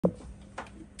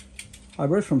Hi,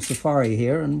 Bruce from Safari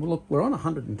here, and look, we're on a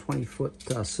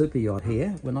 120-foot super yacht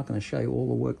here. We're not going to show you all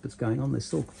the work that's going on. They're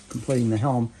still completing the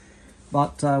helm,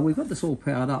 but we've got this all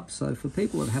powered up. So for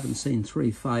people that haven't seen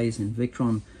 3-phase in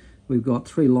Victron, we've got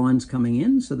 3 lines coming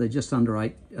in, so they're just under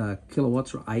 8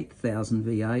 kilowatts or 8,000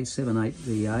 VA, 7.8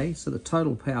 VA. So the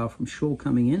total power from shore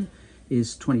coming in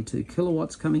is 22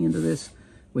 kilowatts coming into this.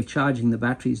 We're charging the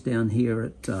batteries down here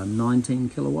at 19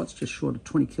 kilowatts, just short of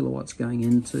 20 kilowatts going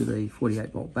into the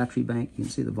 48-volt battery bank. You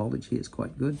can see the voltage here is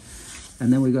quite good.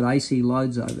 And then we've got AC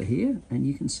loads over here, and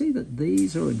you can see that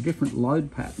these are a different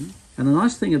load pattern. And the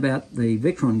nice thing about the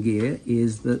Victron gear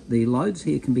is that the loads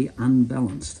here can be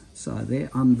unbalanced. So they're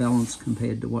unbalanced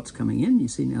compared to what's coming in. You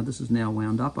see now this is now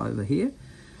wound up over here.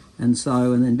 And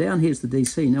then down here's the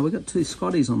DC. Now we've got 2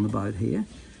 Scottys on the boat here.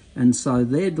 And so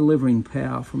they're delivering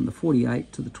power from the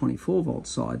 48 to the 24 volt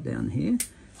side down here.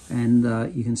 And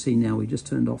you can see now we just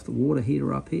turned off the water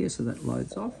heater up here, so that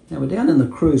loads off. Now we're down in the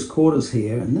crew's quarters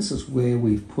here, and this is where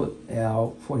we've put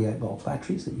our 48 volt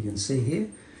batteries that you can see here.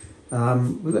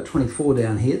 We've got 24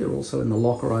 down here. They're also in the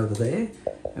locker over there.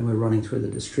 And we're running through the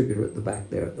distributor at the back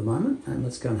there at the moment. And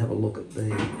let's go and have a look at the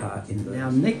inverter. Now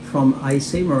Nick from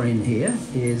ASea Marine here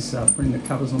is putting the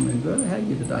covers on the inverter. How are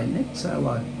you today, Nick? Say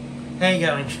hello. How are you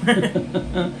going?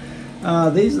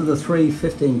 These are the 3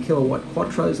 15 kilowatt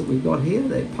Quattros that we've got here.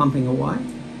 They're pumping away.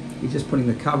 You're just putting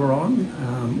the cover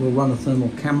on. We'll run a thermal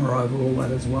camera over all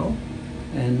that as well.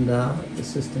 And the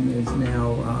system is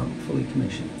now fully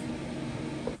commissioned.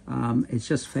 It's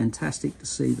just fantastic to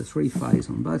see the 3-phase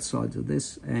on both sides of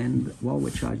this. And while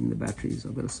we're charging the batteries,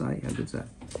 I've got to say, how good's that?